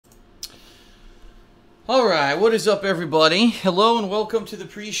Alright, what is up everybody? Hello and welcome to the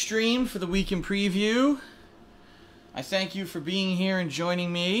pre-stream for the Week in Preview. I thank you for being here and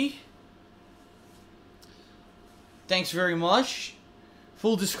joining me. Thanks very much.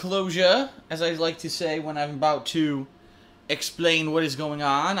 Full disclosure, as I like to say when I'm about to explain what is going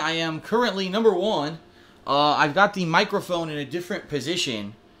on, I am currently, number one, I've got the microphone in a different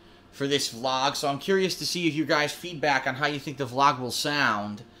position for this vlog, so I'm curious to see if you guys feedback on how you think the vlog will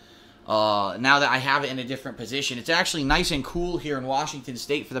sound. Now that I have it in a different position. It's actually nice and cool here in Washington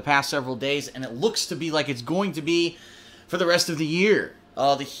State for the past several days, and it looks to be like it's going to be for the rest of the year.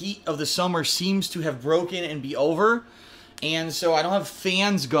 The heat of the summer seems to have broken and be over, and so I don't have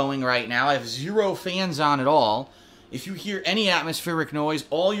fans going right now. I have zero fans on at all. If you hear any atmospheric noise,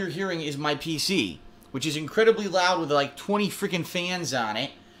 all you're hearing is my PC, which is incredibly loud with like 20 freaking fans on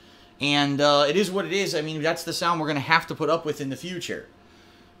it, and it is what it is. I mean, that's the sound we're going to have to put up with in the future.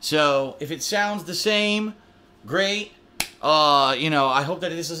 So, if it sounds the same, great. I hope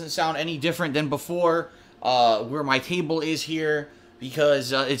that this doesn't sound any different than before, where my table is here,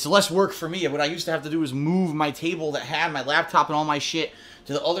 because it's less work for me. What I used to have to do was move my table that had my laptop and all my shit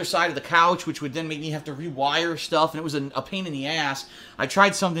to the other side of the couch, which would then make me have to rewire stuff, and it was a pain in the ass. I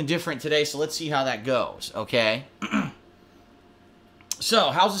tried something different today, so let's see how that goes, okay?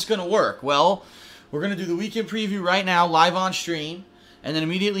 So, how's this going to work? Well, we're going to do the weekend preview right now, live on stream. And then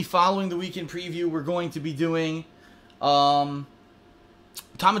immediately following the weekend preview, we're going to be doing Tamagotchi.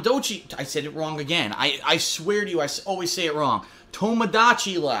 I said it wrong again. I swear to you, I always say it wrong.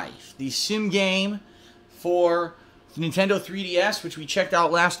 Tomodachi Life, the sim game for the Nintendo 3DS, which we checked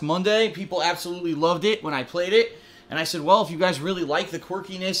out last Monday. People absolutely loved it when I played it. And I said, well, if you guys really like the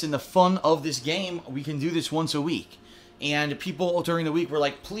quirkiness and the fun of this game, we can do this once a week. And people during the week were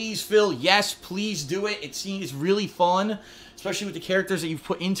like, please, Phil, yes, please do it. It's really fun, especially with the characters that you've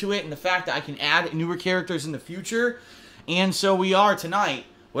put into it and the fact that I can add newer characters in the future. And so we are tonight.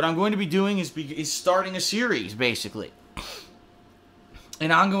 What I'm going to be doing is starting a series, basically.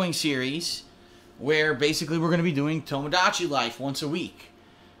 An ongoing series where basically we're going to be doing Tomodachi Life once a week.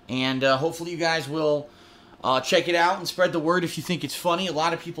 And hopefully you guys will check it out and spread the word if you think it's funny. A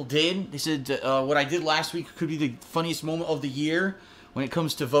lot of people did. They said what I did last week could be the funniest moment of the year when it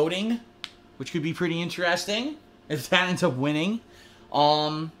comes to voting, which could be pretty interesting if that ends up winning.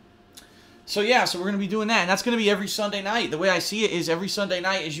 So yeah, so we're going to be doing that, and that's going to be every Sunday night. The way I see it is every Sunday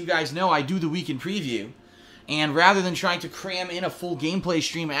night, as you guys know, I do the weekend preview, and rather than trying to cram in a full gameplay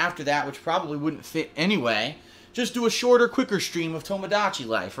stream after that, which probably wouldn't fit anyway, just do a shorter, quicker stream of Tomodachi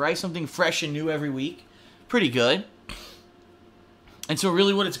Life, right? Something fresh and new every week. Pretty good. And so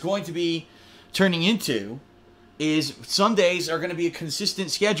really what it's going to be turning into is Sundays are going to be a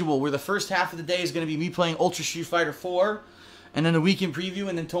consistent schedule where the first half of the day is going to be me playing Ultra Street Fighter 4, and then the weekend preview,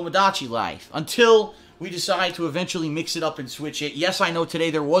 and then Tomodachi Life, until we decide to eventually mix it up and switch it. Yes, I know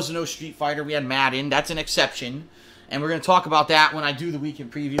today there was no Street Fighter. We had Madden. That's an exception. And we're going to talk about that when I do the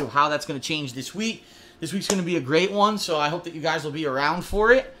weekend preview, how that's going to change this week. This week's going to be a great one, so I hope that you guys will be around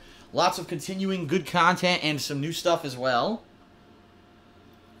for it. Lots of continuing good content and some new stuff as well.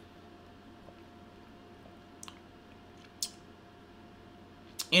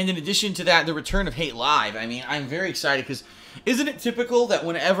 And in addition to that, the return of Hate Live. I mean, I'm very excited because isn't it typical that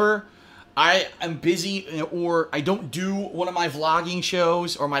whenever I am busy or I don't do one of my vlogging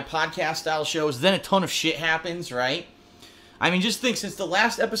shows or my podcast style shows, then a ton of shit happens, right? I mean, just think, since the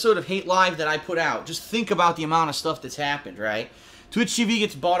last episode of Hate Live that I put out, just think about the amount of stuff that's happened, right? Twitch TV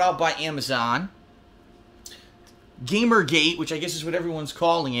gets bought out by Amazon. Gamergate, which I guess is what everyone's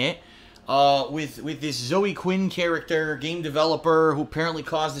calling it, with this Zoe Quinn character, game developer, who apparently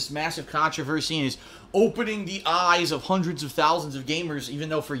caused this massive controversy and is opening the eyes of hundreds of thousands of gamers, even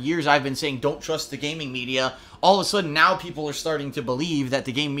though for years I've been saying don't trust the gaming media. All of a sudden now people are starting to believe that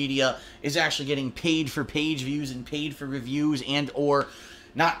the game media is actually getting paid for page views and paid for reviews, and or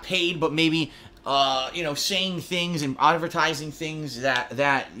not paid, but maybe saying things and advertising things that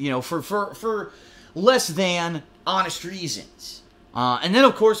for less than honest reasons. And then,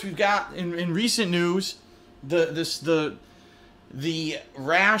 of course, we've got, in recent news, the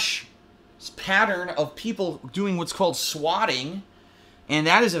rash pattern of people doing what's called swatting, and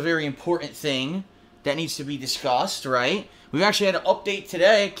that is a very important thing that needs to be discussed, right? We've actually had an update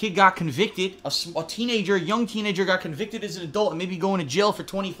today. A kid got convicted, a young teenager got convicted as an adult and maybe going to jail for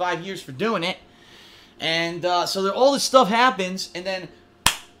 25 years for doing it. And so all this stuff happens, and then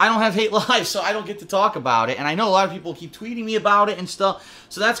I don't have Hate Live, so I don't get to talk about it. And I know a lot of people keep tweeting me about it and stuff,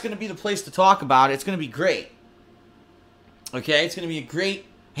 so that's going to be the place to talk about it. It's going to be great. Okay, it's going to be a great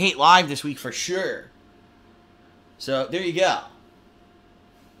Hate Live this week for sure. So, there you go.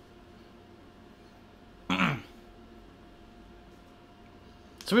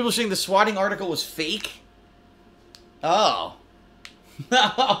 Some people are saying the swatting article was fake. Oh.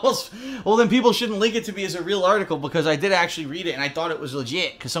 Well, then people shouldn't link it to me as a real article because I did actually read it and I thought it was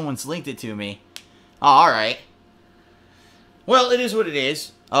legit because someone's linked it to me. Oh, alright. Well, it is what it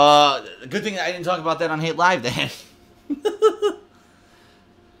is. Good thing I didn't talk about that on Hate Live then.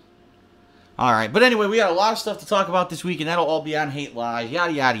 Alright, but anyway, we got a lot of stuff to talk about this week and that'll all be on Hate Live,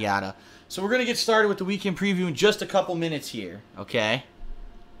 yada yada yada. So we're going to get started with the weekend preview in just a couple minutes here, okay?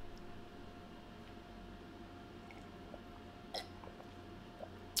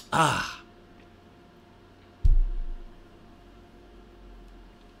 Ah.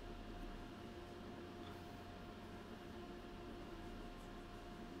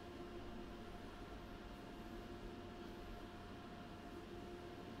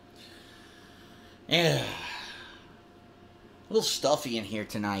 Yeah. A little stuffy in here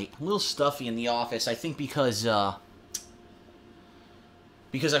tonight. A little stuffy in the office. I think because I've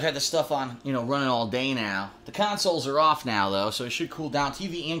had the stuff on, you know, running all day now. The consoles are off now, though, so it should cool down.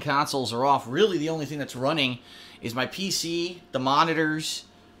 TV and consoles are off. Really, the only thing that's running is my PC, the monitors,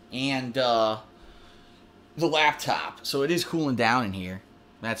 and the laptop. So it is cooling down in here.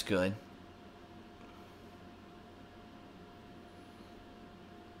 That's good.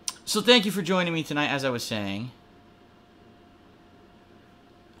 So thank you for joining me tonight, as I was saying.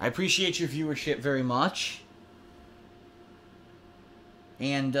 I appreciate your viewership very much.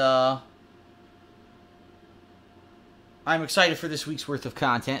 And, I'm excited for this week's worth of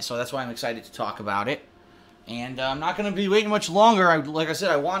content, so that's why I'm excited to talk about it. And I'm not going to be waiting much longer. Like I said,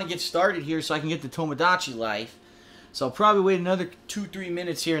 I want to get started here so I can get the Tomodachi Life. So I'll probably wait another 2-3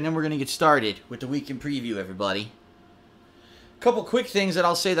 minutes here, and then we're going to get started with the weekend preview, everybody. A couple quick things that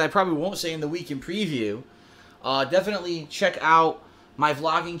I'll say that I probably won't say in the weekend preview. Definitely check out my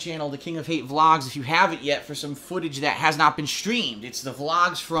vlogging channel, The King of Hate Vlogs, if you haven't yet, for some footage that has not been streamed. It's the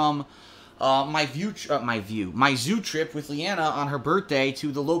vlogs from my zoo trip with Leanna on her birthday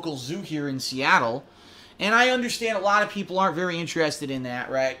to the local zoo here in Seattle. And I understand a lot of people aren't very interested in that,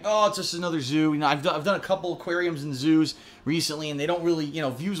 right? Oh, it's just another zoo. You know, I've done a couple aquariums and zoos recently, and they don't really, you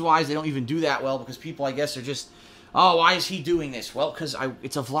know, views-wise, they don't even do that well because people, I guess, are just, oh, why is he doing this? Well, because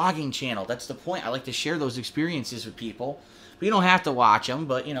it's a vlogging channel. That's the point. I like to share those experiences with people. But you don't have to watch them,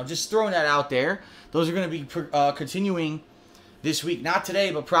 but, you know, just throwing that out there. Those are going to be continuing this week. Not today,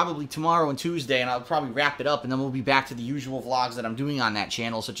 but probably tomorrow and Tuesday, and I'll probably wrap it up, and then we'll be back to the usual vlogs that I'm doing on that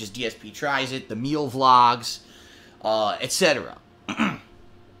channel, such as DSP Tries It, the meal vlogs, etc.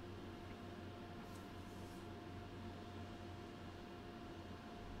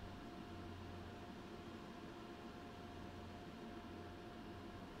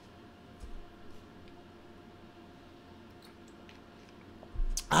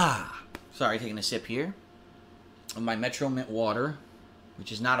 Sorry, taking a sip here of my Metro Mint water,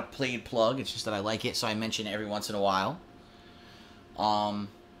 which is not a played plug. It's just that I like it, so I mention it every once in a while. And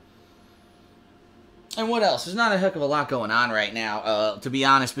what else? There's not a heck of a lot going on right now, to be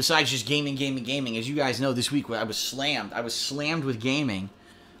honest, besides just gaming. As you guys know, this week I was slammed. I was slammed with gaming.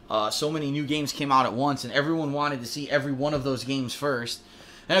 So many new games came out at once, and everyone wanted to see every one of those games first.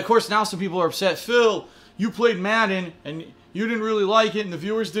 And, of course, now some people are upset. Phil, you played Madden, and you didn't really like it, and the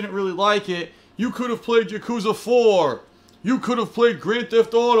viewers didn't really like it. You could have played Yakuza 4. You could have played Grand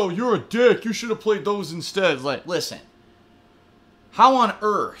Theft Auto. You're a dick. You should have played those instead. Like, listen. How on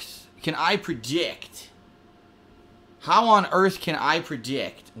earth can I predict? How on earth can I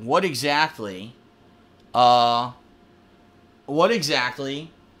predict what exactly people are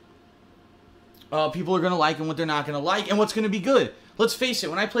going to like and what they're not going to like and what's going to be good? Let's face it,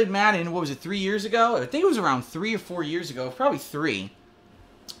 when I played Madden, what was it, 3 years ago? I think it was around 3 or 4 years ago, probably 3.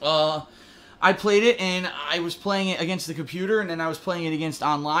 I played it, and I was playing it against the computer, and then I was playing it against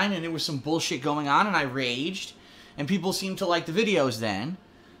online, and there was some bullshit going on, and I raged, and people seemed to like the videos then.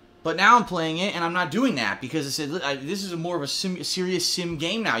 But now I'm playing it, and I'm not doing that, because I said, this is more of a serious sim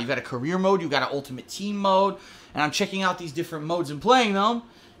game now. You've got a career mode, you've got an ultimate team mode, and I'm checking out these different modes and playing them,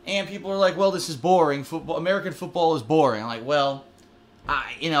 and people are like, well, this is boring. American football is boring. I'm like, well,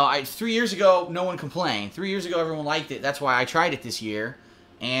 3 years ago, no one complained. 3 years ago, everyone liked it. That's why I tried it this year.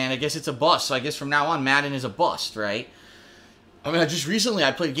 And I guess it's a bust. So I guess from now on, Madden is a bust, right? I mean, just recently,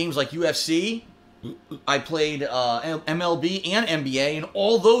 I played games like UFC. I played MLB and NBA, and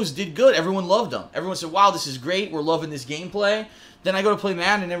all those did good. Everyone loved them. Everyone said, wow, this is great. We're loving this gameplay. Then I go to play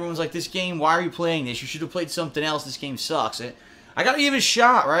Madden, and everyone's like, this game, why are you playing this? You should have played something else. This game sucks. I got to give it a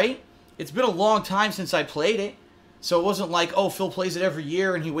shot, right? It's been a long time since I played it. So it wasn't like, oh, Phil plays it every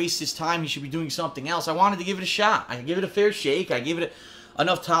year, and he wastes his time. He should be doing something else. I wanted to give it a shot. I gave it a fair shake. I gave it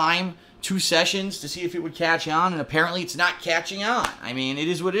enough time 2 sessions to see if it would catch on, and apparently it's not catching on. I mean, it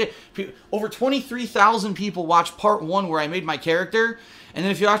is what it is. Over 23,000 people watched part 1 where I made my character, and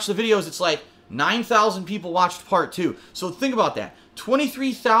then if you watch the videos, it's like 9,000 people watched part 2. So think about that.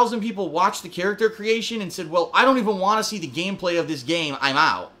 23,000 people watched the character creation and said, well, I don't even want to see the gameplay of this game. I'm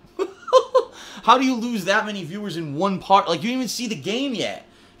out. How do you lose that many viewers in one part? Like, you didn't even see the game yet.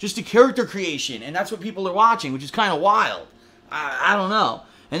 Just the character creation, and that's what people are watching, which is kind of wild. I don't know.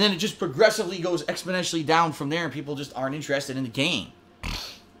 And then it just progressively goes exponentially down from there, and people just aren't interested in the game.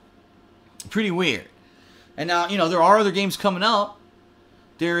 Pretty weird. And now, you know, there are other games coming up.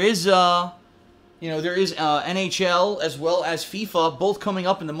 There is, NHL as well as FIFA, both coming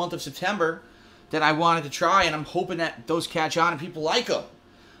up in the month of September that I wanted to try, and I'm hoping that those catch on and people like them.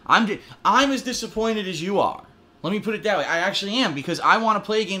 I'm as disappointed as you are. Let me put it that way. I actually am, because I want to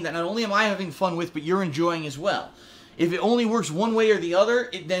play a game that not only am I having fun with, but you're enjoying as well. If it only works one way or the other,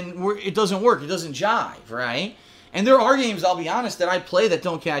 then it doesn't work. It doesn't jive, right? And there are games, I'll be honest, that I play that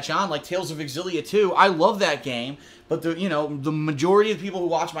don't catch on, like Tales of Exilia 2. I love that game, but the majority of the people who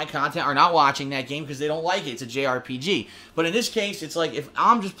watch my content are not watching that game because they don't like it. It's a JRPG. But in this case, it's like if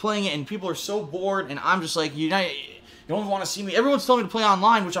I'm just playing it and people are so bored and I'm just like, you don't want to see me. Everyone's telling me to play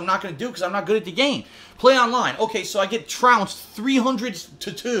online, which I'm not going to do because I'm not good at the game. Play online. Okay, so I get trounced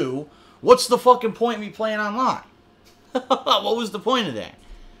 300-2. What's the fucking point of me playing online? What was the point of that?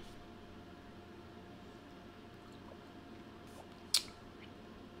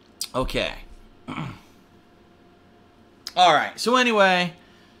 Okay. Alright, so anyway,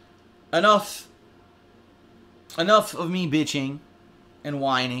 enough of me bitching and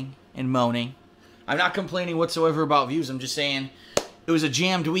whining and moaning. I'm not complaining whatsoever about views. I'm just saying it was a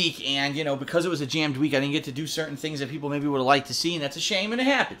jammed week, and, because it was a jammed week, I didn't get to do certain things that people maybe would have liked to see, and that's a shame, and it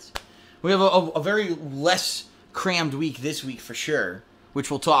happens. We have a very less crammed week this week for sure, which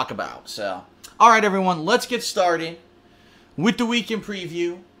we'll talk about. So, alright everyone, let's get started with the weekend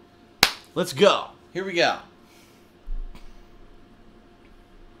preview. Let's go. Here we go.